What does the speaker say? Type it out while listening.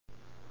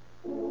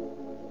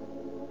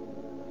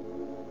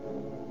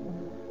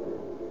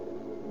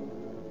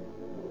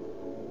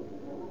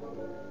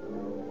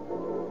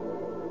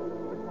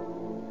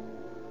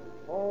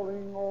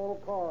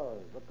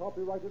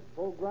copyrighted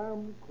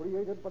program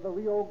created by the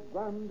Rio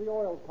Grande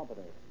Oil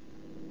Company.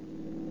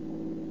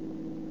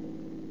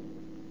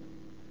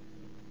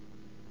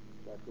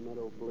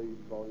 Sacramento Police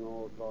calling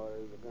all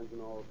cars, attention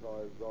all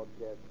cars,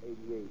 broadcast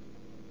 88.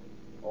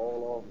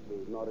 All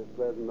officers not at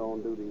present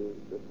on duty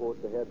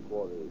report to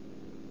headquarters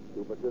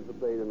to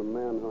participate in a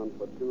manhunt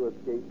for 2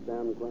 escaped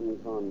San Quentin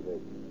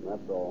convicts.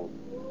 That's all.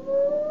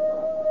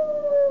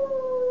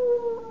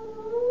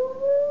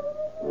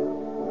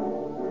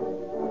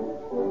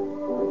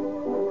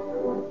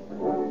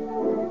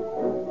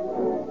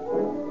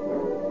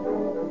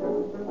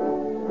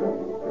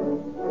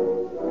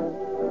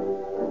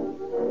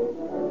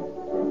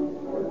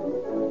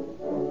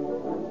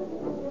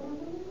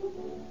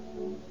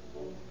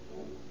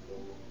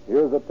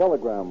 Here's a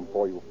telegram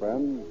for you,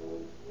 friends.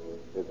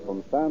 It's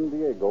from San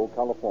Diego,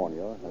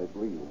 California, and it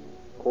reads,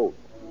 quote,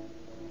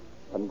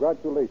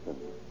 "Congratulations.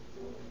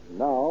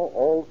 Now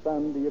all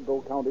San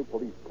Diego County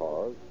police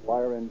cars,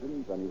 fire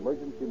engines, and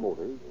emergency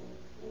motors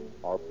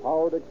are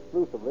powered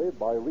exclusively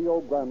by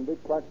Rio Grande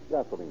cracked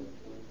gasoline,"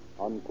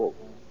 unquote.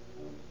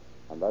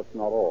 And that's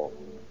not all.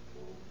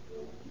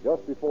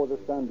 Just before this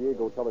San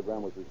Diego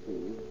telegram was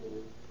received,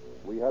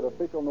 we had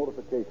official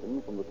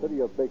notification from the city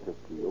of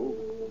Bakersfield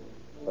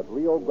that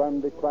Rio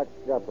Grande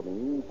cracked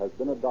gasoline has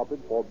been adopted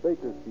for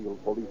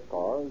Bakersfield police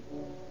cars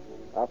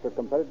after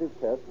competitive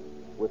tests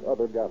with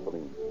other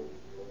gasoline.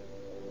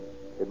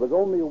 It was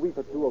only a week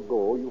or two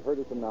ago you heard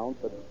us announce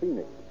that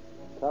Phoenix,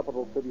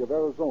 capital city of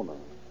Arizona,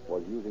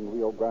 was using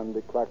Rio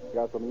Grande cracked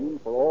gasoline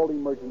for all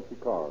emergency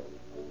cars,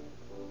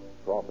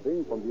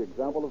 profiting from the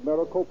example of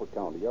Maricopa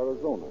County,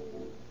 Arizona,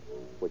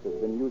 which has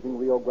been using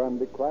Rio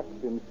Grande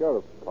cracked in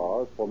sheriff's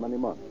cars for many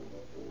months.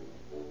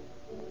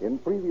 In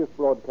previous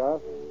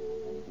broadcasts,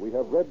 we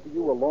have read to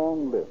you a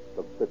long list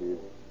of cities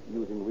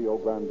using Rio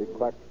Grande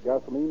cracked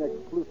gasoline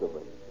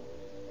exclusively.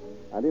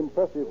 An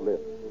impressive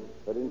list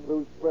that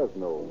includes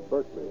Fresno,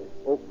 Berkeley,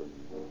 Oakland,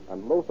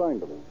 and Los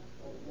Angeles,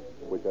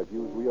 which have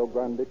used Rio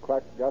Grande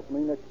cracked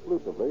gasoline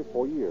exclusively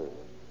for years.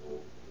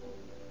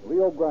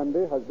 Rio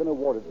Grande has been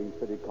awarded these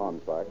city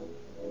contracts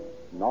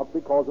not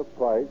because of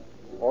price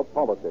or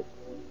politics,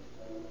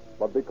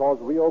 but because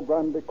Rio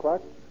Grande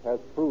cracked has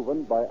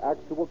proven by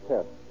actual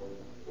tests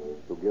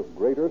to give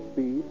greater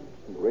speed,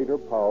 greater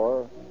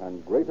power,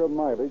 and greater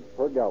mileage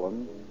per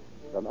gallon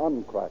than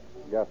uncracked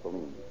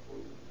gasoline.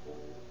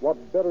 What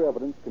better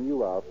evidence can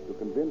you ask to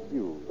convince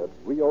you that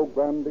Rio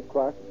Grande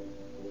cracked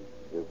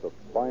is the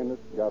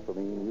finest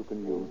gasoline you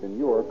can use in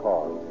your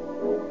car?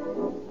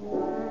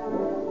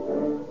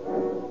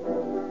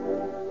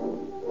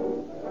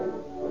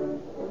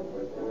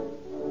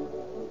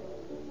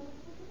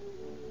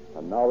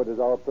 And now it is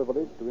our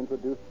privilege to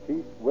introduce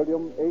Chief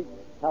William H.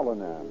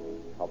 Hallinan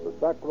of the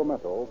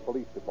Sacramento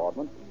Police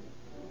Department,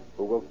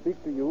 who will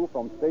speak to you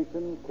from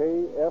station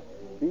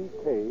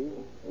KFBK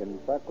in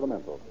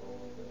Sacramento.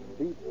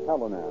 Chief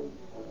Hallinan.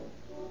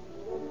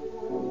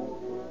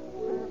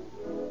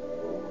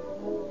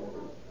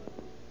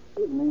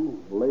 Good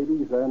evening,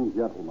 ladies and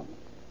gentlemen.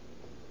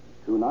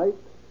 Tonight,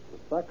 the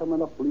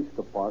Sacramento Police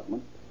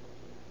Department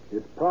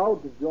is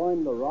proud to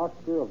join the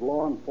roster of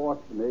law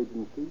enforcement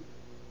agencies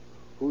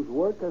whose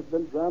work has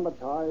been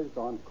dramatized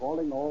on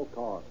Calling All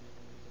Cars.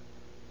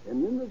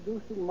 In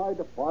introducing my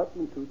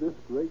department to this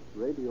great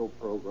radio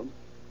program,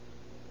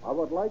 I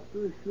would like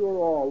to assure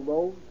all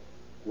those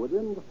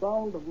within the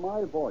sound of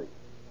my voice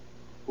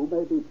who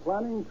may be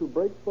planning to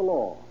break the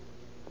law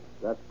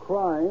that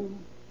crime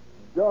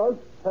does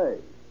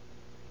pay.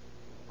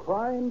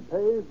 Crime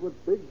pays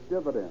with big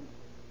dividends.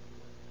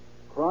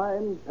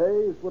 Crime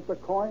pays with the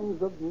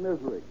coins of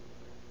misery,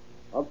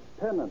 of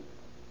penance,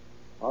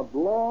 of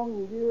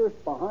long years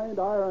behind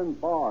iron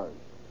bars,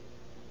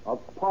 of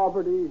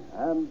poverty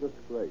and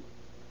disgrace.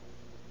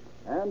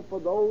 And for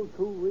those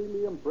who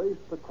really embrace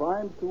the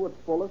crime to its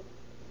fullest,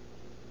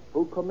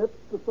 who commit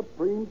the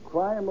supreme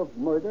crime of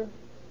murder,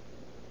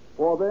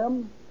 for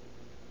them,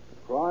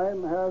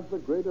 crime has the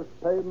greatest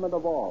payment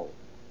of all: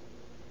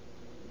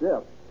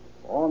 death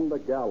on the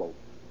gallows.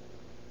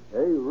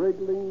 A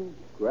wriggling,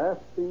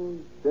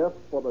 grasping death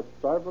for the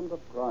servant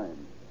of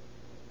crime.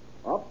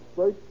 Up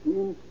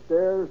 13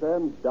 stairs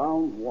and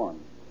down one,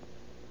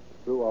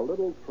 through a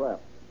little trap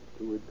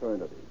to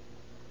eternity.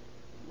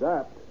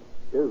 That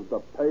is the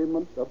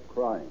payment of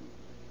crime.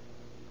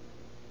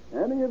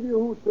 Any of you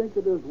who think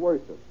it is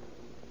worth it,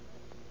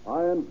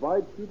 I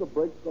invite you to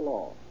break the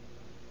law.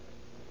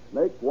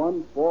 Make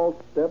one false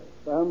step,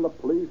 and the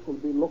police will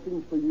be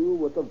looking for you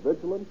with a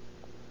vigilance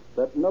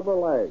that never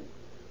lags,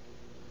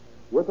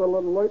 with an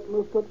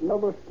alertness that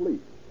never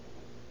sleeps,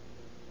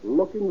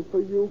 looking for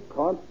you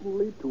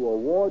constantly to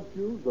award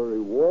you the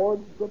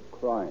rewards of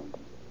crime,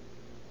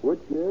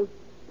 which is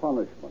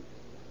punishment.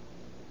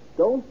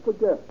 Don't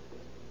forget,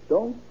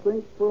 don't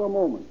think for a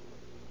moment,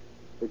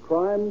 the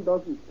crime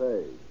doesn't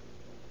pay.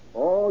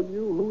 All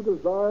you who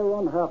desire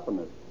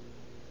unhappiness,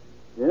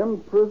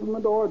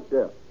 imprisonment or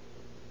death,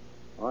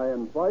 I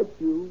invite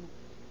you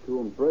to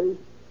embrace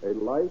a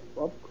life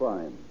of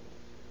crime.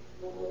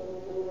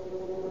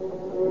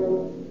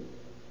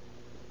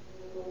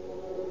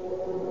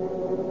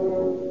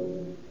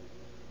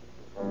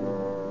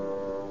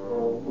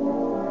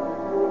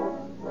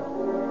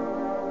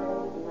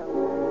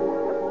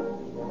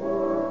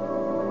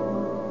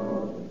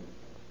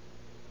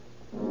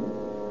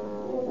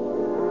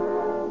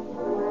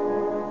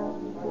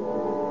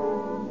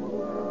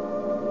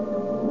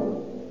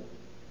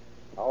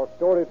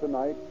 story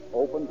tonight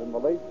opens in the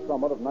late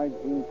summer of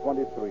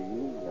 1923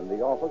 in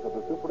the office of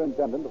the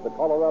superintendent of the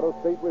Colorado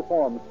State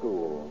Reform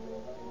School,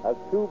 as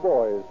two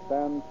boys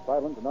stand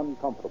silent and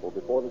uncomfortable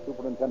before the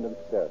superintendent's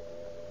desk.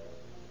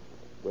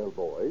 Well,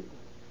 boys,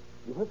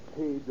 you have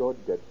paid your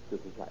debts to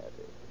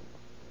society.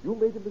 You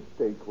made a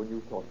mistake when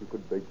you thought you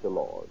could break the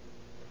laws.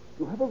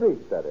 You have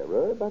erased that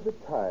error by the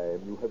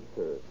time you have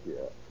served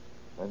here.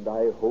 And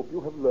I hope you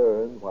have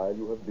learned while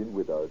you have been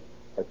with us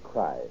that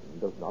crime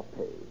does not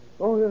pay.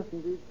 Oh, yes,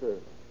 indeed, sir.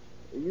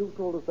 You've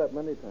told us that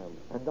many times.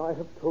 And I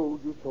have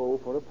told you so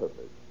for a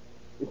purpose.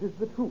 It is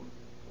the truth,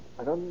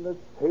 an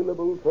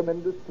unassailable,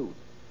 tremendous truth.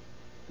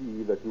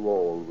 See that you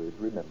always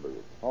remember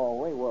it.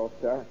 Oh, we will,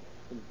 sir.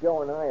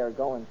 Joe and I are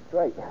going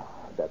straight.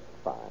 That's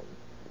fine.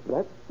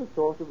 That's the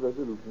sort of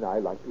resolution I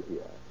like to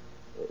hear.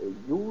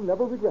 You'll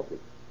never regret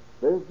it.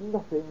 There's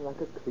nothing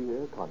like a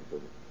clear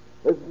conscience.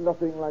 There's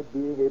nothing like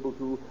being able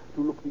to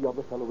look the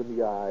other fellow in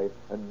the eye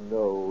and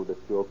know that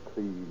you're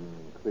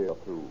clean, clear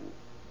through.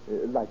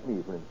 Like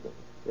me, for instance.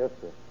 Yes,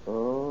 sir.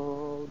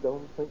 Oh,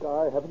 don't think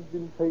I haven't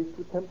been faced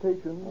with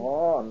temptation.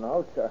 Oh,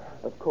 no, sir.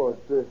 Of course,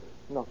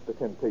 not the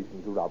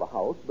temptation to rob a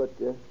house, but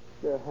there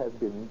has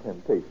been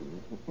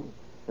temptations.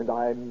 And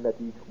I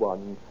met each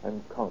one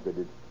and conquered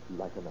it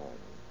like a man.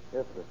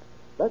 Yes, sir.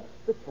 That's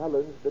the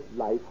challenge that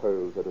life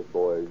hurls at us,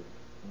 boys.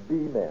 Be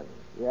men.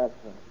 Yes,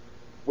 sir.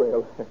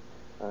 Well,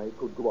 I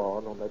could go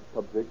on that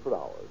subject for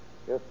hours.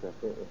 Yes, sir.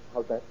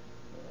 How's that?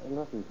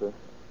 Nothing, sir.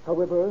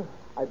 However,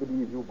 I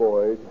believe you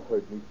boys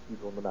heard me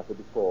speak on the matter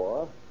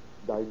before,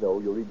 and I know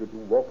you're eager to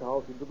walk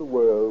out into the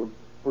world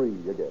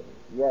free again.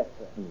 Yes,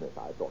 sir. Yes,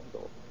 I thought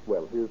so.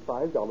 Well, here's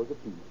 $5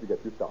 apiece to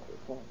get you started.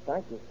 Oh,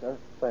 thank you, sir.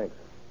 Thanks.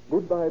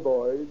 Goodbye,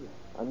 boys,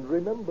 and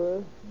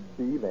remember,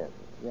 be men.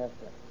 Yes,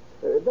 sir.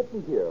 Let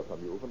me hear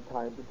from you from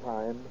time to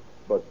time,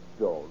 but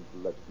don't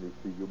let me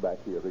see you back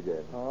here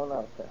again. Oh,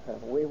 no, sir.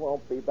 We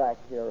won't be back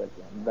here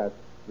again. That's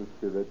the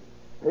spirit.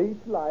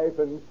 Hate life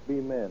and be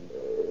men.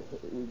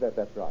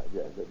 That's right,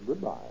 yes.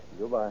 Goodbye.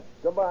 Goodbye.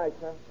 Goodbye,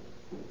 sir.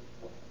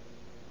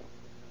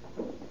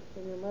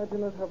 Can you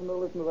imagine us having to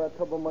listen to that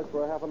tub of muck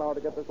for a half an hour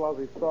to get this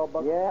lousy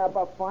Starbucks? Yeah,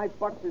 about $5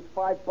 is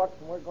 $5,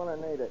 and we're going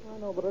to need it. I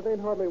know, but it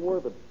ain't hardly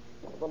worth it.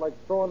 It's like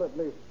throwing it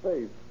in his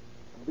face.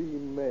 Be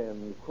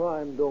men.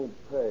 Crime don't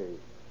pay.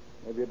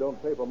 Maybe it don't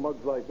pay for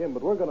mugs like him,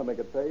 but we're going to make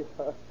it pay.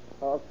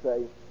 I'll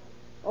say.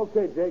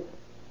 Okay, Jake.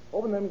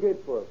 Open them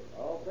gates for us.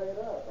 All paid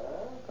up,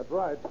 huh? That's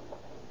right.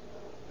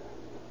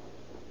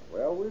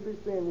 Well, we'll be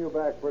seeing you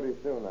back pretty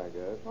soon, I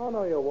guess. Oh,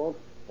 no, you won't.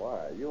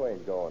 Why, you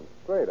ain't going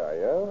straight, are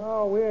you?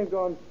 No, we ain't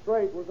going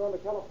straight. We're going to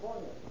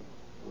California.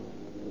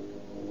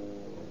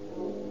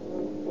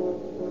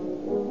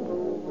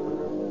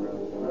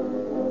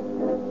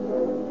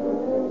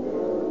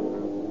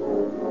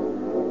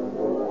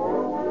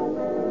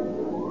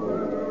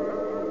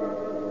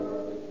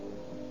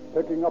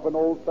 Picking up an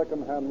old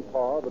second-hand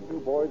car, the two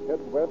boys head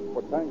west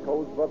for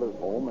Tanco's brother's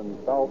home in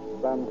South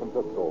San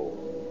Francisco.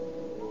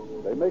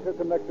 They make a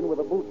connection with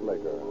a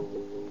bootlegger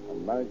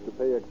and manage to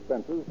pay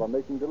expenses by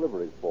making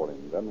deliveries for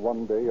him. Then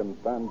one day in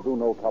San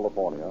Bruno,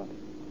 California...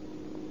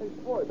 Hey,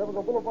 Floyd, that was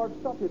a boulevard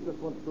stop you just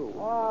went through.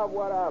 Oh,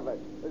 what of it?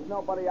 There's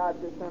nobody out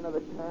this end of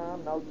the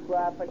town, no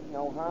traffic,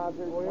 no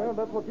houses. Oh, yeah,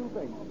 that's what you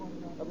think.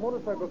 That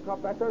motorcycle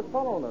cop back there is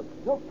following us.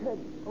 You're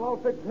kidding. Well,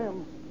 I'll fix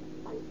him.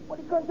 What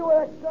are you going to do with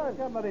that gun?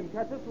 Can't let him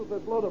catch us with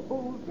this load of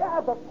booze.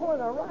 Yeah, but pulling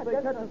a right. If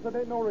they catch us, it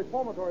ain't no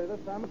reformatory this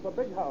time. It's a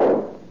big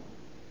house.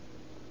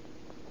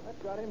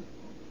 That got him.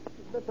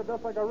 He bits of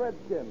dust like a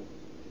redskin.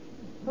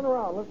 Turn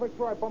around. Let's make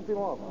sure I bumped him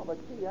off. Oh, but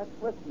gee, that's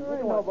risky. There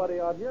ain't nobody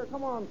out here.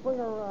 Come on, swing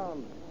her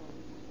around.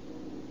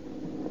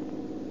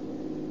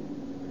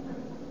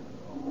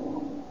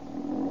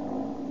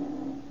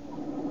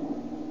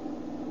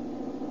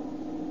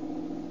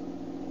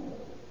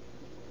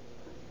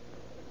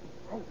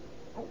 Hey,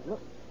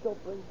 look, still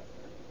breathing.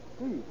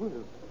 Gee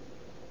whiz.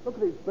 Look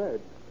at his bed.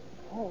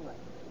 Holy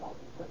smokes,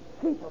 the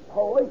chief of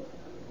police.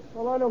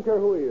 Well, I don't care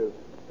who he is.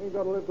 He ain't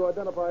got to live to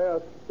identify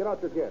us. Get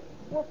out your get.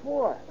 What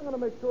for? I'm going to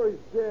make sure he's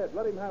dead.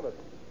 Let him have it.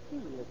 Gee,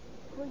 it's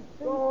 3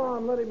 feet. Go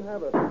on, let him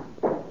have it. Well,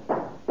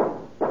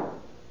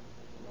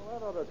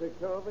 that ought to take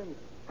care of him.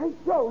 Hey,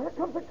 Joe, here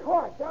comes a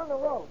car down the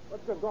road.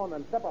 Let's get going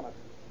then. Step on it.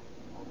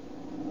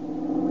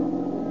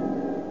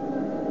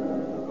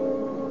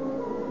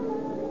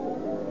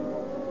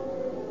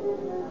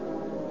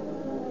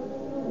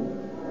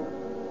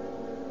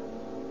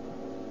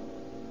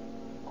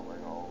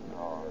 Calling all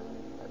cars.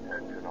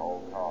 Attention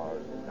all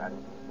cars. San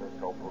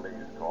Francisco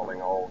Police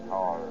calling all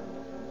cars.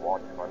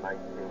 Watch for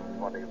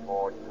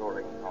 1924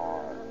 touring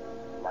car.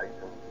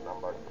 License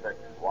number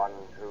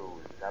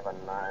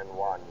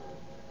 612791.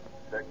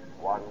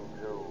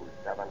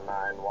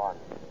 612791.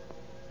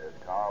 This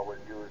car was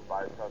used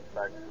by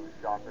suspects who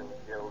shot and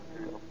killed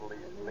Chief of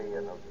Police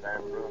Meehan of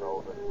San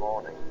Bruno this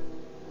morning.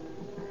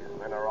 These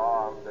men are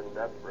armed and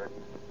desperate.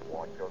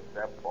 Watch your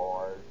step,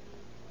 boys.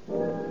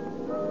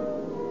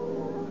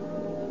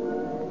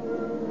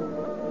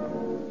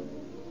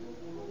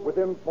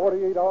 Within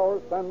 48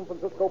 hours, San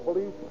Francisco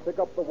police pick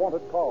up the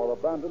wanted car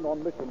abandoned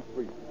on Mission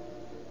Street.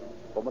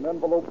 From an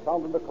envelope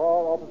found in the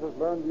car, officers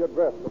learned the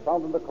address.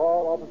 Found in the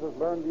car, officers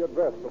learned the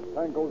address of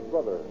Tango's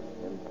brother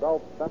in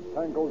South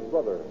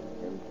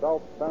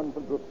San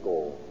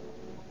Francisco,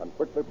 and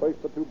quickly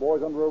placed the two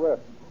boys under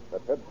arrest.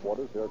 At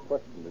headquarters, they are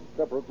questioned in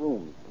separate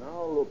rooms.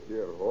 Now, look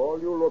here, Hall.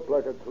 You look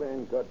like a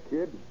clean-cut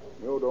kid.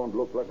 You don't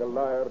look like a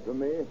liar to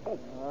me.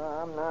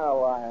 I'm not a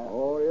liar.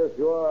 Oh, yes,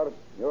 you are.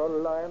 You're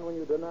lying when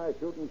you deny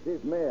shooting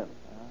Chief Mahan.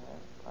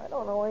 I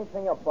don't know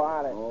anything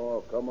about it.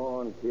 Oh, come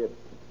on, kid.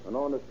 An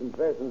honest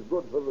confession's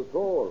good for the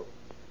soul.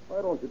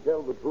 Why don't you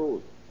tell the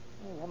truth?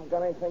 I haven't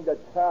got anything to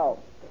tell.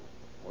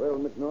 Well,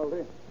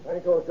 McNulty?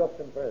 Tango just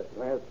confessed.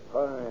 That's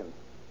fine.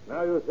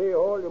 Now, you see,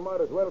 Hall, you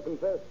might as well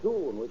confess,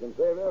 too, and we can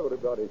save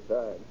everybody's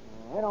time.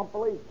 I don't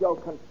believe Joe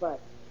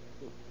confessed.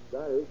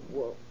 Guys,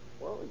 well,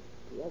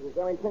 He hasn't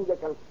got anything to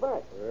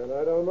confess.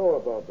 Well, I don't know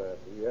about that.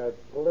 He had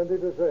plenty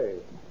to say.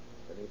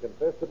 And he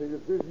confessed that he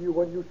was with you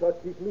when you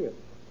shot Chief Meehan.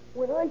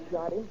 When I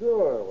shot him?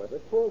 Sure. Well, the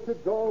poor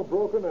kid's all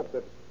broken up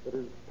that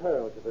his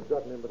pals have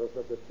gotten him into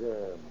such a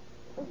jam.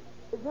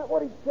 Is that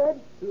what he said?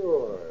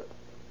 Sure.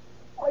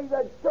 Why,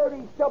 the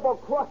dirty,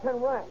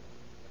 double-crossing rat.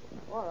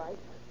 All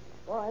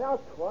right,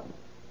 I'll talk.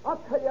 I'll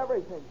tell you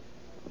everything.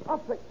 I'll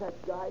fix that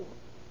guy.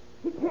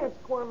 He can't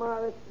squirm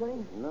out of this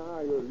thing. Now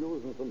you're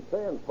using some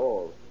sense,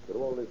 Hall. Get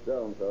all this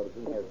down,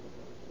 Sergeant. Yes.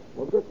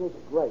 Well, this is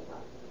great.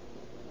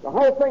 The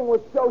whole thing was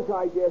Joe's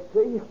idea,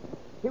 see?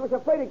 He was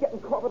afraid of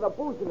getting caught with the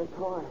booze in the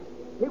car.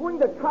 He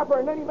winged the copper,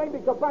 and then he made me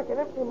go back and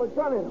empty my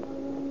gun in him.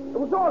 It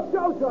was all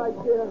Joe's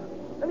idea,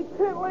 and he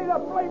can't lay the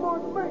blame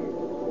on me.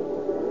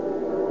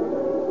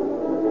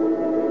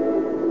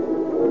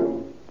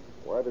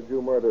 Why did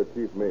you murder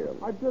Chief Meehan?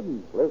 I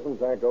didn't. Listen,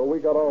 Tanko, we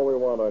got all we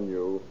want on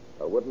you.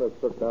 A witness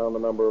took down the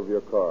number of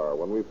your car.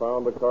 When we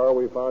found the car,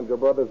 we found your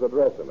brother's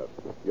address in it.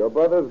 Your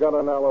brother's got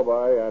an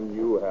alibi, and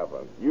you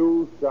haven't.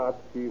 You shot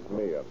Chief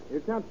Meehan.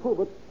 You can't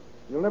prove it.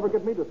 You'll never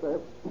get me to say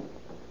it.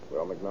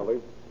 Well,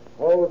 McNulty?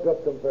 Hall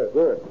just confessed.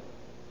 Good.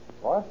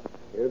 What?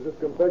 Here's his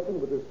confession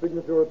with his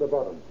signature at the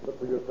bottom. Look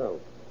for yourself.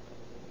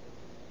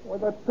 Why,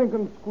 that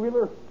thinking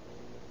squealer.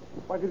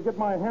 If I could get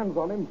my hands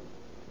on him.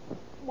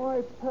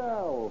 My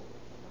pal.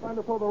 Trying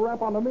to throw the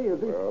rap onto me, is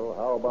he? Well,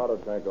 how about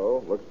it,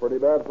 Tanko? Looks pretty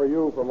bad for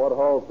you from what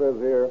Hall says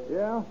here.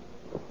 Yeah?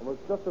 Well,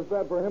 it's just as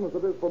bad for him as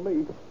it is for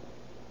me.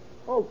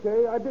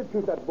 Okay, I did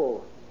shoot that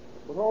bull.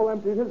 But Hall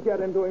emptied his gat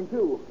into him,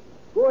 too.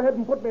 Go ahead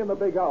and put me in the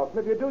big house.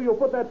 And if you do, you'll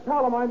put that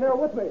pal of mine there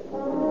with me.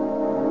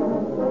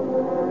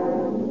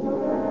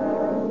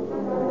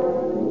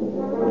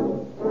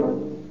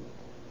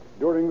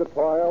 During the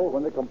trial,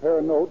 when they compare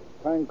notes,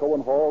 Tanko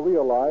and Hall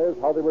realize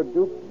how they were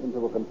duped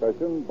into a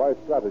confession by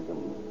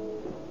stratagem.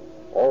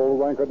 All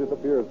rancor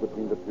disappears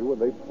between the two,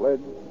 and they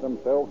pledge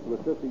themselves to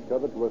assist each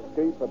other to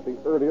escape at the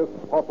earliest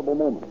possible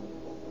moment.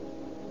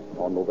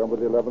 On November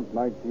the 11th,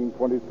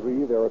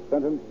 1923, they are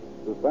sentenced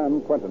to San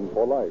Quentin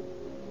for life.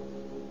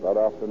 That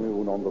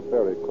afternoon, on the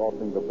ferry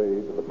crossing the bay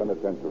to the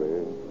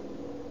penitentiary.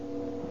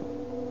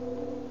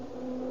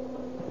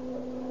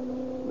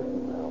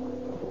 Listen, Al.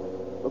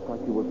 Looked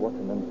like you was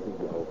watching them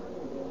seagulls.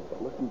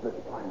 But listen to this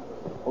plan.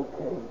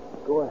 Okay,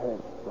 go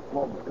ahead. The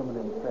fog's coming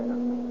in fast.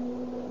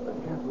 There's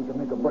a chance we can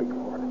make a break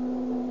for it.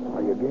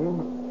 Are you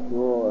game?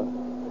 Sure.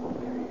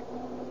 Okay.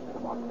 It's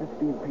about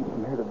 15 feet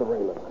from here to the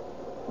railing.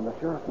 When the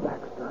sheriff's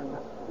back's turned,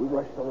 we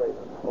rush the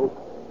railing. Oh,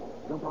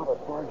 jump out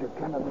as far as you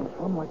can and then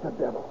swim like the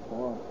devil.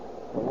 Oh,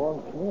 it's a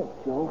long chance,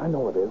 Joe. I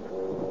know it is.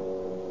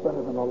 It's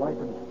better than a life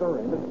in stir,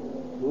 ain't it?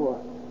 Sure.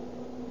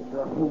 The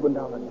sheriff's moving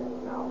down the deck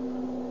now.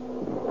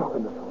 He's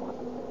talking to someone.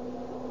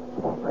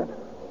 Small Fred.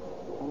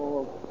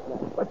 Oh,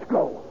 let's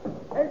go.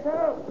 Hey,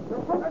 Joe,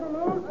 you're putting it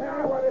loose?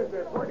 Now, what is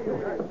this? Where do you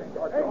guys think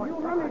you're Hey, you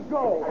let me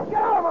go. Get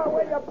out of my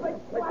way, you big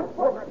flat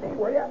foot.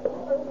 will you?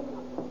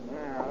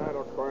 Yeah,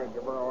 that'll quiet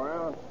you for a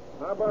while.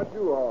 How about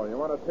you, Hall? You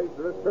want to taste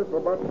this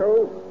pistol butt,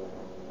 too?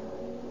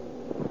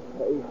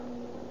 Hey,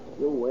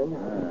 you win.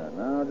 Yeah,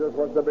 now, just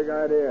what's the big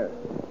idea?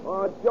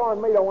 Oh, Joe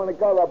and me don't want to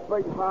go to the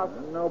big house.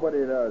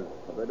 Nobody does.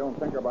 But they don't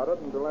think about it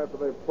until after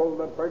they've pulled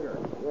the trigger.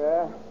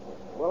 Yeah?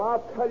 Well,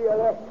 I'll tell you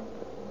this.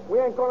 We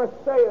ain't going to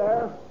stay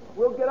there.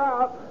 We'll get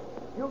out.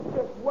 You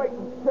just wait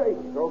and see.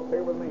 It's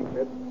okay with me,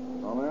 kid.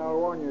 Only I'll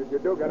warn you, if you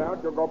do get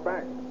out, you'll go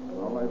back.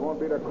 Only it won't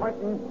be to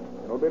Quentin.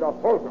 It'll be to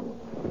Folsom.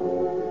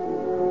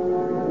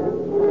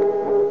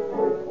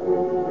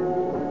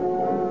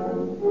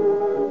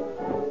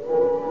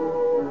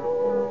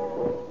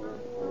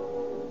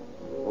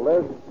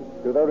 Led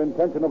to their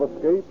intention of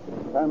escape,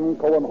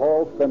 Tanko and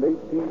Hall spend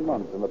 18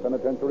 months in the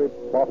penitentiary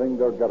plotting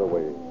their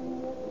getaway.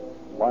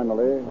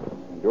 Finally,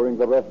 during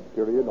the rest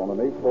period on an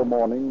April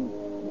morning,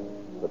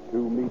 the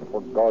two meet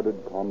for guarded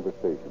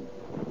conversation.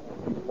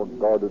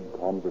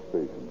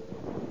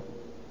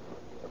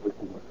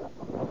 Everything was set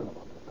for talking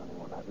about this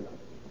anyone, have you?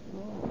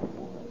 No.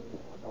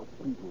 Without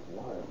speed was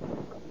wire. A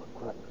couple of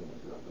cracks in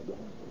it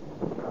yesterday.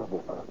 Travel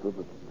faster,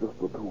 but just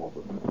the two of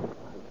us.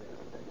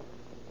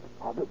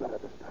 I'll do better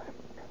this time.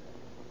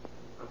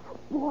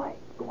 Boy.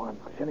 Go on,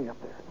 shinny up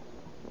there.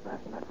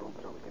 Fasten that rope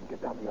so we can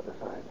get down the other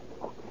side.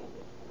 Okay.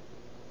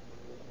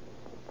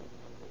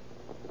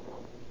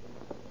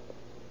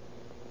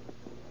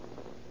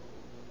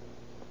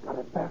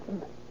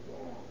 fastened?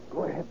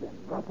 Go ahead, then.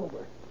 Drop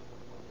over.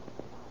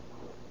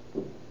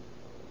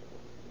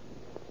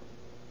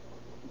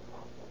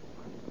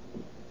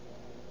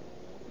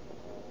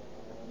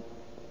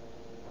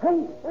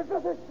 Hey, there's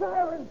another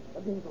siren.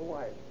 That means a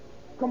wire.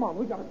 Come on,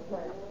 we got to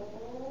start.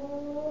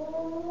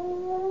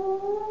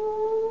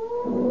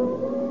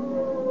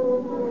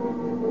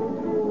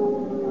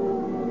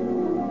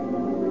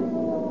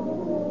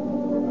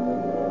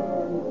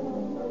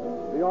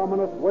 The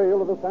ominous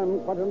wail of the San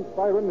Quentin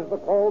siren is the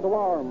call to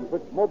arms,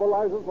 which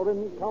mobilizes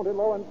Marin County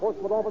law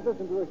enforcement officers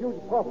into a huge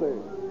posse.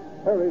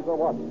 Ferries are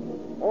watched.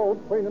 All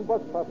train and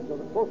bus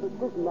passengers are closely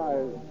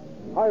scrutinized.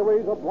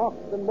 Highways are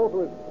blocked and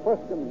motorists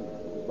questioned.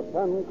 But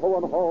San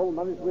Cohen Hall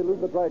managed to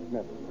elude the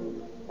dragnet.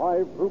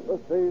 5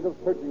 fruitless days of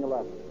searching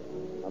elapsed.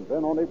 And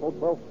then on April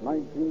 12th,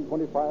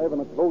 1925, in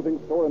a clothing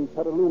store in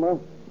Petaluma.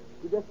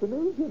 Good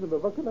afternoon,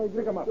 gentlemen. What can I do?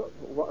 Pick 'em up.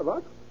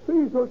 What?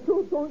 Please, don't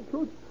shoot. Don't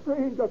shoot. I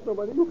ain't got no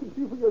money. You can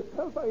see for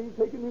yourself. I ain't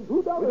taking in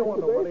 $2 We don't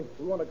want today. no money.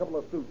 We want a couple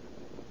of suits.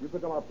 You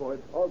pick them up,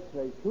 Floyd.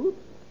 Okay, suit?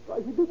 Why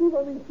should you be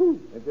running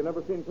suits? Ain't you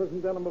never seen prison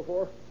denim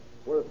before?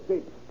 We're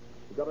escaped.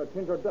 We got to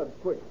change our duds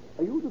quick.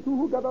 Are you the two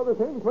who got out of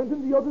San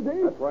Quentin the other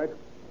day? That's right.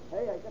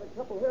 Hey, I got a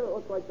couple here that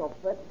look like they'll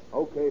fit.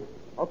 Okay.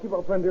 I'll keep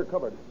our friend here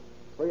covered.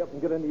 Hurry up and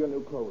get into your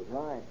new clothes.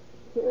 Right.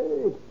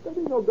 Hey, that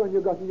ain't no gun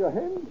you got in your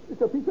hand.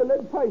 It's a piece of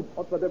lead pipe.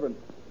 What's the difference?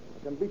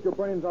 I can beat your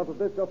brains out of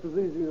this just as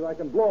easy as I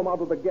can blow them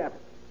out of the gap.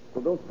 So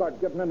don't start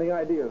getting any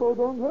ideas. Oh,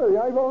 don't hurry.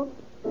 I won't.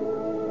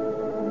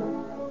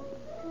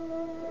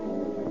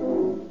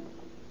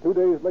 2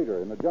 days later,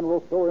 in a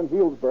general store in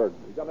Healdsburg.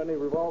 You got any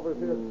revolvers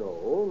here?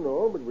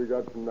 No, but we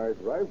got some nice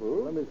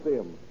rifles. Let me see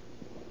them.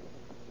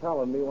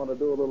 Pal and me want to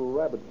do a little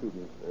rabbit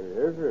shooting.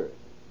 Yes, sir.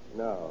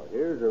 Now,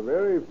 here's a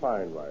very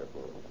fine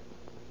rifle.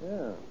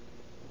 Yeah.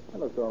 That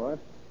looks all right.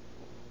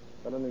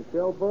 Got any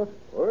shells for us?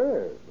 Oh,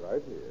 yes,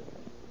 right here.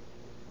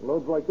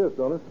 Loads like this,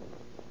 don't it?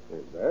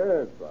 Yes,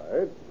 that's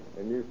right.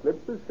 And you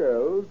slip the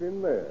shells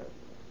in there.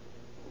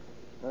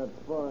 That's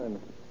fine.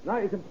 Now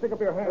you can stick up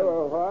your hand.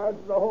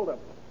 What's the holdup?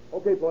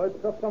 Okay, Floyd,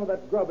 stuff some of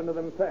that grub into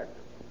them sacks.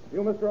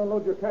 You, mister,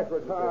 unload your cash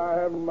register.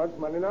 I haven't much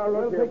money now.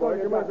 We'll Look here, take all boy.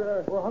 you You got.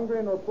 must, We're hungry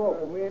and we're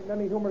broke, and we ain't in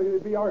any humor to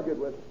be argued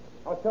with.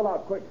 I'll sell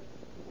out quick.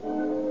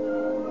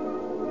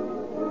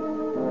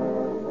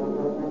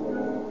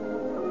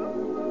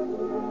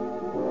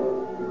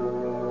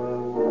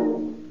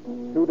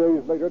 2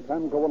 days later,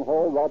 Tanco and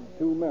Hall robbed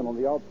 2 men on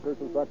the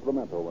outskirts of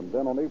Sacramento. And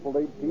then on April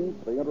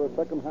 18th, they enter a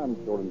second-hand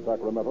store in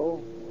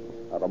Sacramento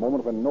at a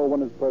moment when no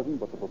one is present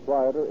but the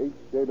proprietor,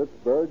 H.J.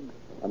 Litzberg,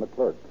 and the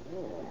clerk.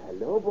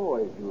 Hello,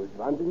 boys. You was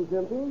wanting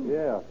something?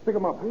 Yeah, stick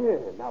 'em up. Yeah.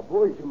 Now,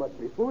 boys, you must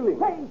be fooling.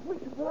 Hey,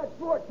 reaching for that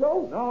sword,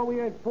 Joe. No, we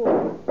ain't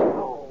fools.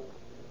 Oh.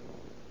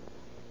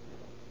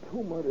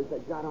 2 murders they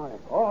got on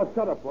it. Oh,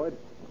 shut up, Floyd.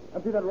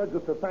 Empty that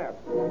register fast.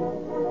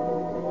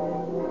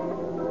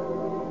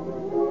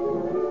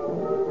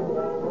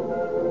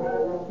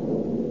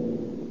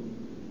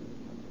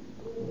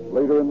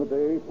 Later in the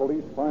day,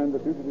 police find the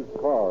fugitive's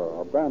car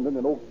abandoned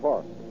in Oak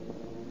Park.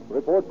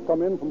 Reports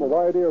come in from a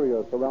wide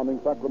area surrounding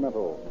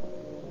Sacramento.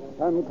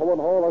 Tanco and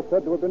Hall are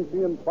said to have been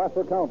seen in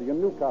Placer County in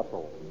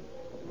Newcastle.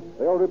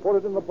 They are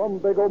reported in the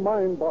Plumbago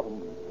mine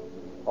bottom.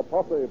 A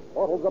posse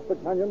bottles up the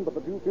canyon, but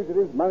the 2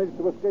 fugitives manage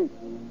to escape.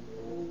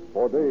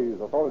 For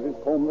days, authorities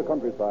comb the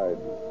countryside.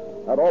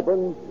 At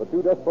Auburn, the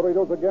 2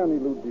 desperados again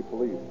elude the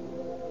police.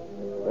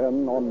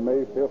 Then, on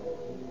May 5th,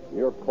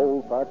 near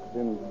Colfax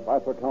in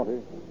Placer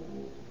County.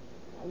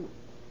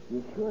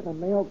 You sure the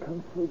mail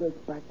comes through this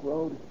back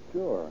road?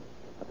 Sure.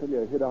 I tell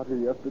you, I hid out here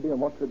yesterday and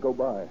watched it go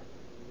by.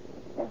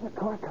 There's a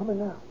car coming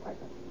now.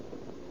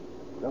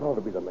 That ought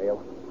to be the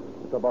mail.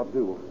 It's about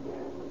due.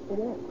 It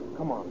is.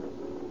 Come on.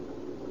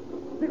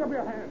 Stick up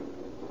your hand.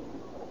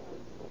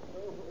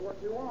 What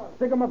do you want?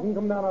 Stick 'em up and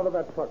come down out of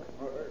that truck.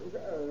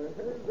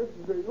 This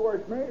is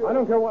yours mail. I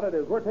don't care what it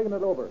is. We're taking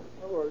it over.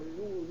 Well,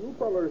 you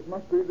fellers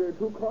must be the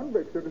 2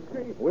 convicts that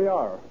escaped. We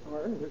are.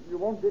 Well, you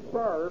won't get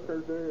far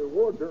because the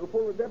woods are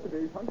full of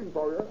deputies hunting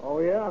for you. Oh,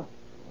 yeah?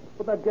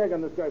 Put that gag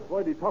on this guy,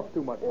 Floyd. He talks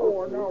too much.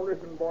 Oh, now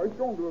listen, boys.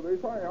 Don't do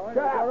this. I Shut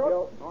up,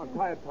 Joe. Come on,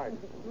 tie it tight.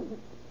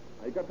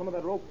 Now, you got some of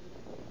that rope?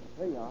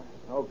 There you are.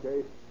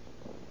 Okay.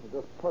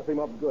 We'll just press him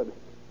up good.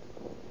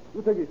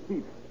 You take his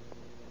feet.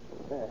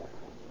 There.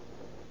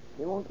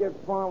 You won't get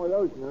far with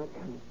those nuts.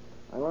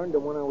 I learned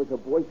them when I was a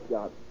Boy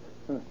Scout.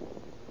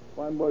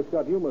 Fine Boy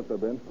Scout you must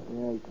have been.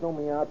 Yeah, he threw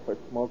me out for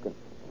smoking.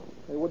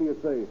 Hey, what do you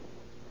say?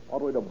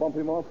 Ought we to bump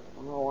him off?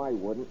 Oh, I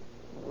wouldn't.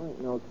 There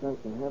ain't no sense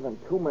in having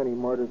too many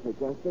murders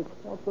against us.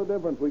 What's the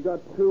difference? We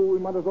got 2. We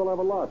might as well have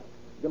a lot.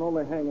 You can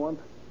only hang once.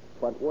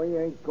 But we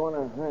ain't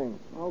gonna hang.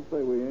 I'll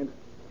say we ain't.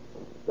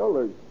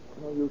 Dollars.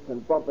 No use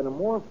in bumping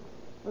him off.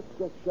 Let's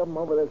just shove him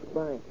over this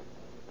bank.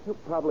 He'll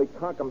probably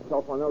conk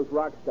himself on those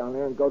rocks down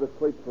there and go to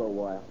sleep for a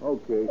while.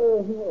 Okay.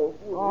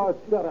 Oh,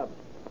 shut up.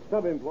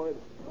 Shove him, Floyd.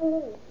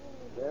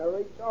 There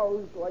he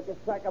goes, like a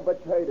sack of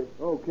potatoes.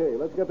 Okay,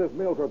 let's get this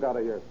mail truck out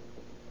of here.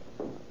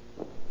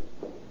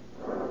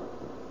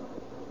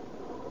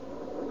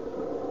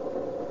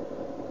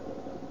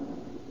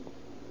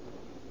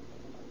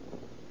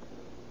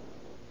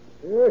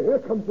 here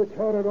comes the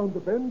car around the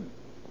bend.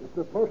 It's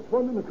the first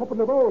one in a couple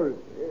of hours.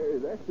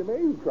 That's the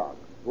mail truck.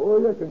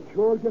 Boy, I can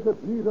sure get a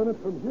bead on it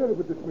from here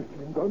with this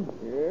machine gun.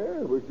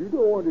 Yeah, but you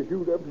don't want to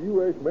shoot up the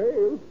U.S.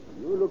 mail.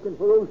 You're looking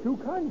for those two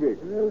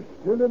convicts.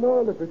 Still and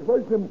all, if it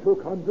was them two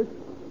convicts,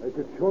 I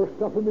could sure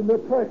stop them in their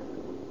tracks.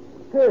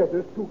 Here,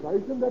 there's two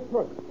guys in that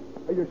truck.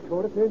 Are you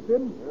sure it ain't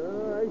them?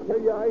 I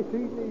tell you, I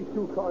seen these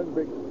two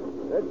convicts.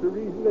 That's the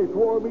reason they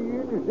swore me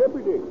in as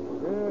deputy.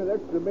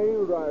 That's the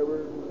mail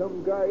driver and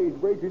some guys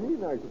breaking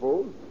in, I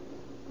suppose.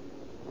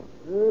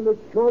 Well,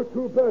 it's sure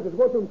too bad it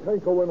wasn't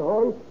Tanko and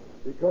Hall,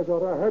 because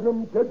I'd have had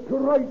them dead to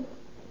rights.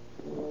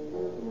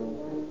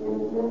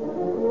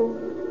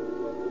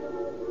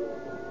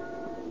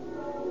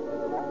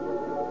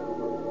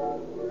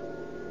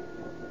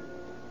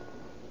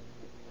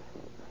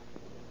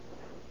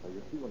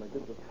 You see, when I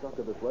get the stock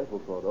of this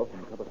rifle sawed off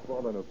and cut a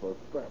claw in it for a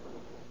strap,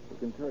 we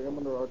can carry them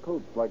under our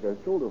coats like a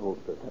shoulder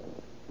holster.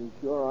 You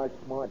sure are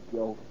smart,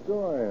 Joe.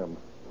 Sure I am.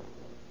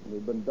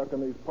 We've been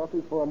ducking these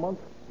posses for a month.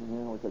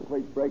 Yeah, it was a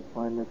great break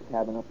finding this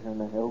cabin up here in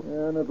the hills.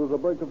 And it was a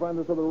break to find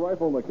this other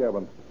rifle in the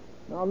cabin.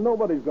 Now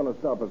nobody's going to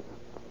stop us.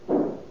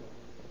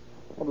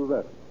 What was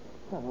that?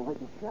 Sounded like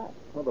a shot.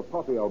 Another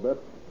posse, I'll bet.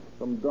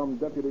 Some dumb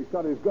deputy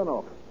shot his gun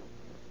off.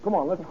 Come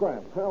on, let's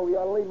scram. Well, we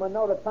ought to leave him a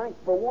note of thanks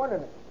for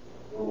warning us.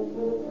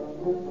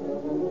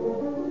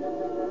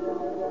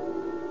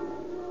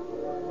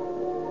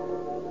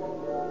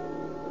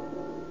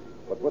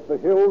 But with the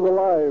hills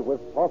alive with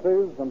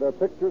posses and their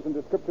pictures and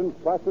descriptions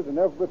plastered in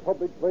every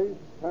public place,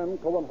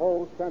 Tanko and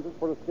Hall's chances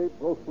for escape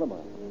grow slimmer.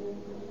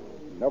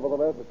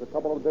 Nevertheless, it's a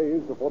couple of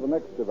days before the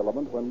next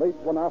development when late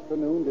one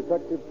afternoon,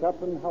 Detective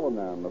Captain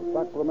Hallinan of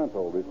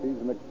Sacramento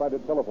receives an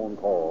excited telephone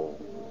call.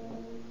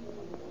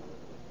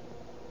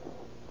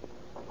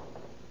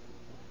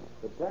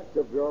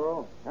 Detective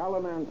Bureau,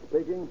 Hallinan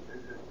speaking.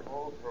 This is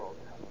Paul Throat.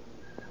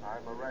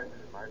 I'm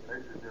arrested. My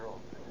place is your own.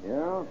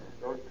 Yeah?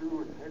 Those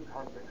two escaped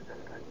convicts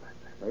just got back.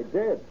 They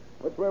did.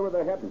 Which way were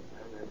they heading?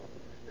 Well,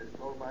 they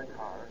stole my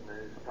car and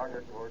they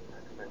started towards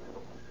Sacramento.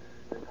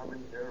 They come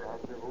in here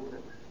around the road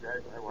and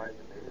dragged my wife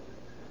and me and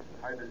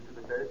tied us to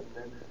the bed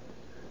and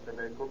then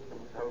they cooked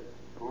themselves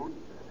food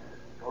and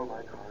stole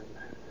my car and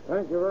back.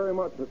 Thank you very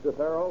much, Mr.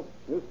 Farrell.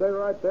 You stay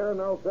right there and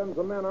I'll send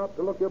some men out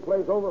to look your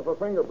place over for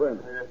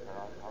fingerprints. Yes, sir.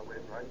 I'll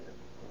wait right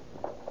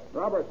here.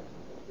 Robert,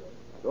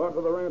 go out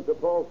to the ranch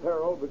of Paul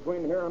Farrell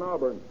between here and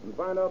Auburn and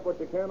find out what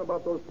you can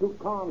about those two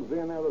cons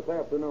being there this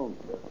afternoon.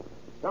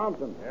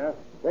 Thompson. Yes?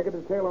 Take a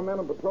detail of men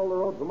and patrol the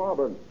road from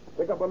Auburn.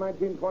 Pick up a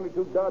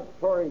 1922 Dodge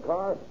touring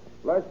car,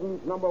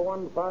 license number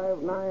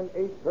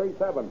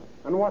 159837.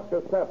 And watch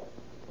your step.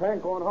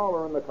 Tanko and Hall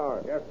are in the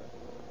car. Yes, sir.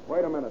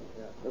 Wait a minute.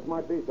 This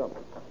might be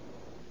something.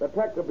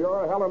 Detective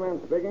Bureau, Hallinan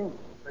speaking.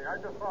 Say, I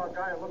just saw a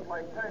guy who looked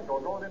like Tango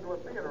going into a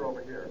theater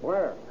over here.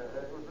 Where?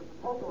 It was at the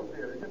Poco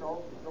Theater, you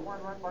know, the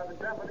one run by the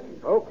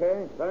Japanese.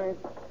 Okay, thanks.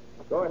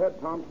 Go ahead,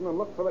 Thompson, and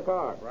look for the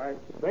car. Right.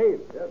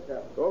 Steve. Yes,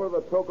 sir. Go to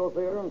the Toco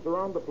Theater and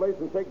surround the place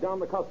and take down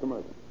the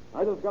customers.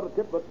 I just got a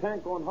tip that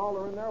Tanko and Hall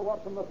are in there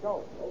watching the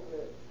show.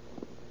 Okay.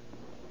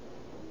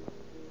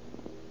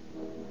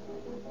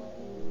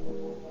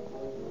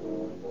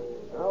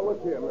 Now,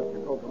 look here,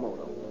 Mr.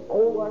 Kokomoto.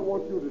 All I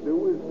want you to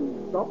do is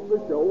to stop the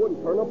show and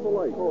turn up the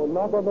lights. Oh,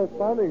 not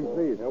understanding,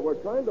 please. Now,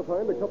 we're trying to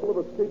find a couple of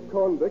escaped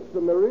convicts,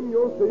 and they're in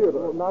your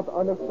theater. Not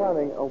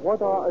understanding.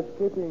 What are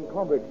escaping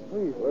convicts,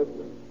 please?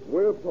 Listen,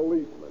 we're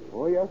policemen.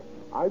 Oh, yes.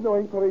 I know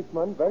a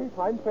policeman. Very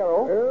fine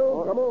fellow.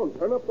 Well, come on,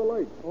 turn up the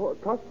lights. Oh,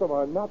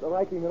 customer, not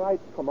liking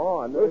lights. Come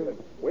on. Listen,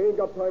 we ain't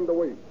got time to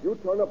waste. You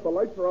turn up the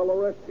lights or I'll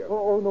arrest you.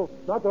 Oh, no.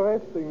 Not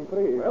arresting,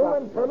 please. Well,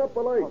 then turn up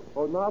the lights.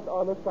 Oh, not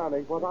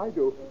understanding what I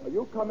do. Are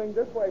you coming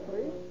this way,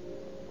 please?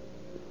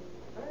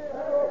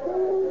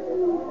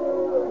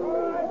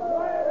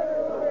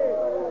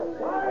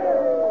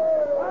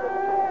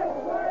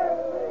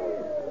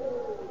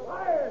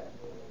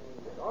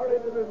 Sorry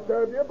to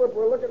disturb you, but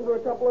we're looking for a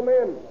couple of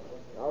men.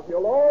 Now, if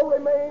you'll all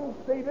remain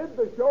seated,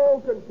 the show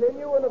will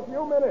continue in a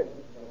few minutes.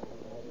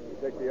 You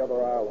take the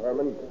other aisle,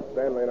 Herman.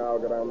 Stanley and I'll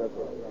go down this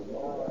one.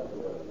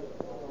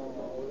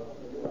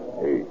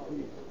 Hey,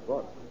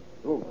 what?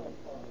 Look,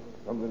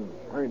 something's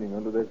shining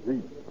under that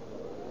seat.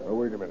 Now,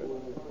 wait a minute.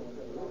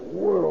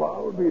 Well,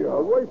 I'll be A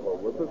rifle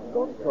with the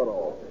stuff cut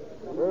off.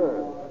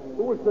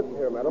 Who was sitting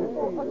here, madam? A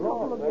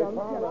couple of young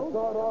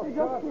fellows. They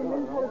just came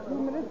in for a few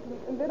minutes,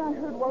 and then I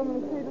heard one of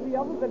them say to the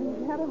other that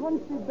he had a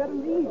hunch we'd better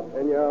leave.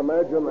 Can you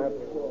imagine that?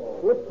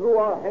 Slipped through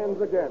our hands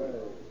again.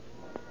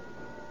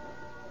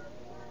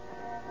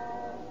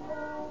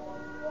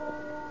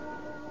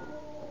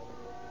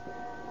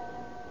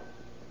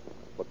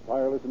 But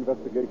tireless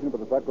investigation by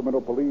the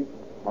Sacramento police,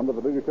 under the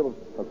leadership of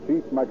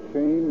Chief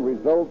McShane,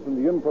 results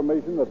in the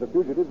information that the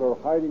fugitives are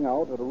hiding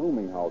out at a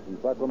rooming house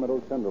in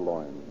Sacramento's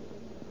Tenderloin.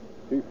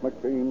 Chief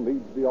McShane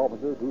leads the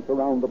officers who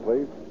surround the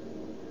place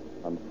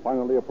and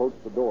finally approach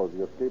the door of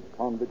the escaped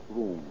convict's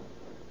room.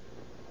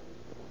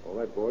 All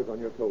right, boys, on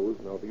your toes.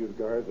 Now, these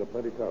guards are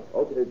plenty tough.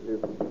 Okay, Chief.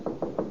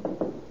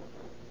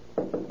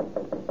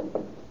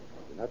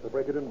 You have to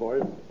break it in,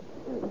 boys.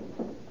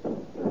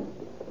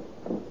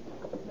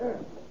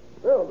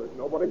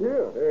 out of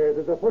here. Hey,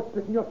 there's a foot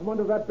sticking up from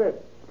under that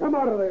bed. Come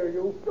out of there,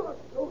 you.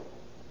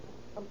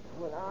 I'm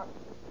coming out.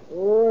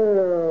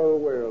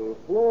 Well.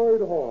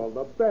 Floyd Hall,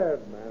 the bad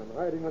man,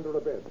 hiding under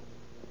a bed.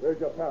 Where's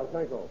your pal,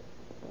 Tanko?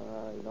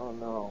 I don't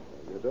know.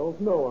 You don't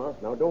know, huh?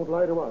 Now, don't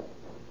lie to us.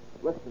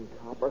 Listen,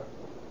 Copper.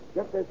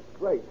 Get this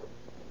straight.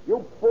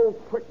 You fools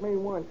tricked me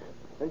once,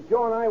 and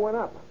Joe and I went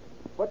up.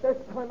 But this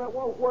time it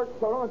won't work,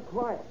 so don't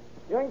try it.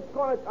 I ain't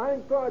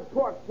gonna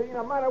talk to you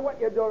no matter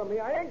what you do to me.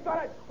 I ain't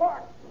gonna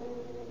talk.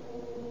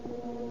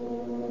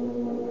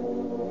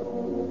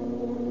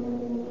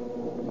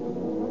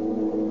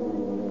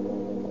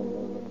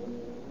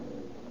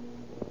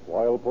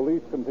 While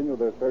police continue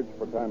their search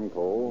for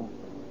Tanco,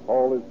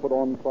 Hall is put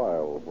on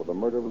trial for the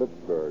murder of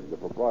Litzberg, the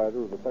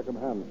proprietor of the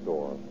second-hand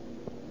store.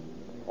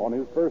 On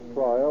his first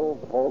trial,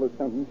 Hall is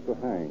sentenced to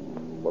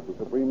hang, but the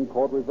Supreme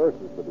Court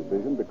reverses the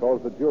decision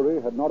because the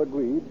jury had not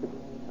agreed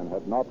and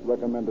had not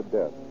recommended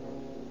death.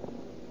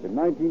 In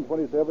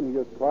 1927, he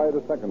is tried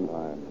a second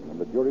time, and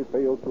the jury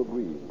fails to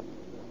agree.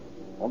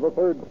 On the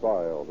third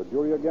trial, the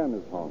jury again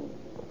is hung.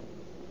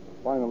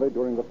 Finally,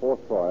 during the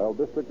fourth trial,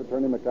 District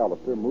Attorney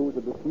McAllister moves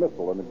a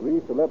dismissal and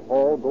agrees to let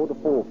Hall go to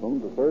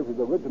Folsom to serve his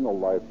original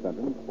life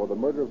sentence for the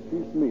murder of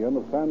Chief Meehan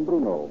of San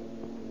Bruno.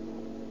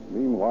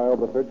 Meanwhile,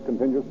 the search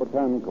continues for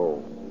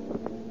Tanco,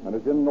 and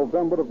it's in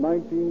November of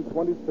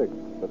 1926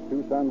 that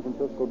two San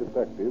Francisco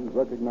detectives,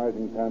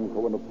 recognizing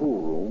Tanco in a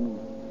pool room,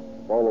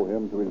 follow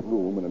him to his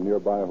room in a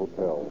nearby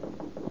hotel.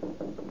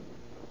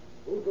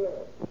 Who's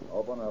there?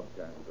 Open up,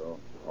 Tango.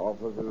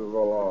 Officers of the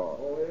law.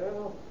 Oh,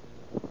 yeah?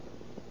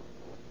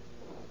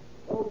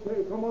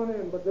 Okay, come on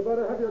in, but you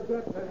better have your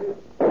guts handy.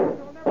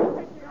 You'll never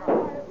take me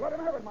alive. Let him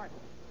have it, Mike.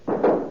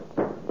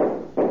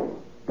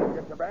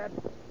 Get you bad?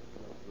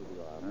 Through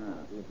the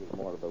arm. Inches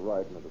more to the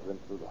right, and it went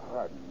through the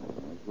heart.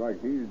 Looks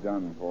like he's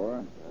done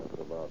for.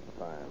 That's about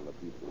time. The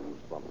pieces was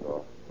bumped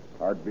off.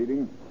 Heart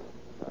beating?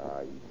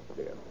 He's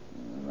dead.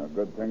 And a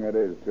good thing it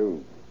is,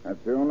 too. That's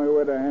the only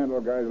way to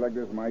handle guys like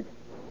this, Mike.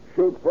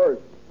 Shoot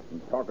first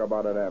and talk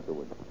about it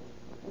afterwards.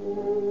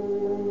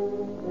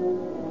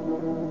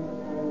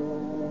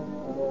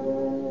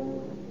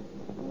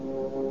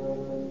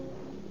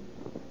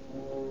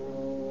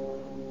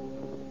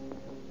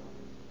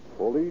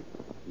 Police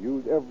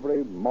use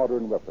every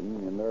modern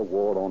weapon in their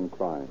war on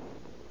crime.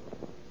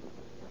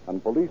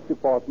 And police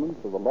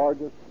departments of the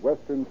largest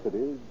western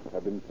cities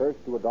have been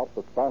forced to adopt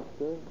a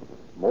faster,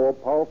 more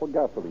powerful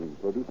gasoline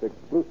produced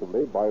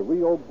exclusively by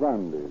Rio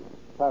Grande's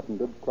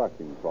patented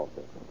cracking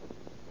process.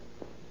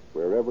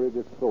 Wherever it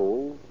is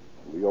sold,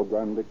 Rio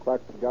Grande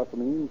cracked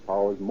gasoline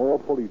powers more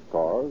police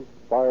cars,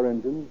 fire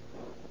engines,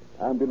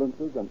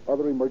 ambulances, and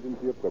other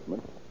emergency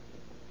equipment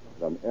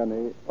than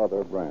any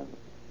other brand.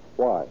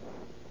 Why?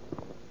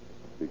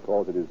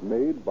 Because it is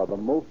made by the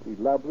most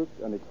elaborate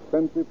and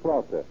expensive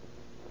process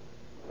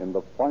in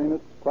the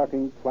finest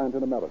cracking plant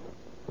in America.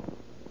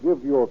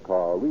 Give your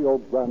car Rio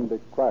Grande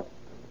cracked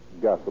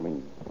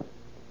gasoline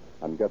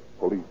and get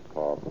police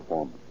car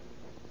performance.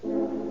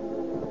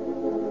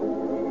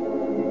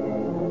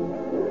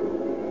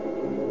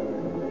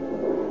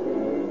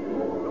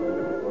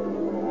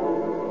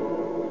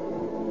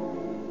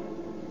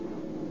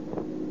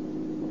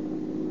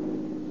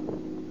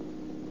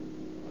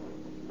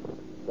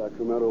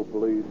 Sacramento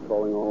police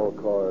calling all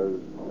cars.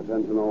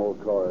 Attention all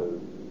cars.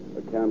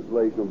 A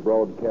cancellation of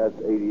broadcast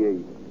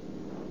 88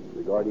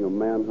 regarding a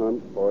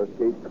manhunt for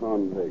escaped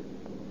convicts.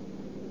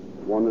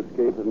 One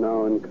escape is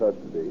now in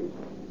custody.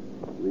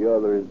 The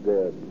other is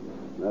dead.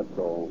 That's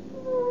all.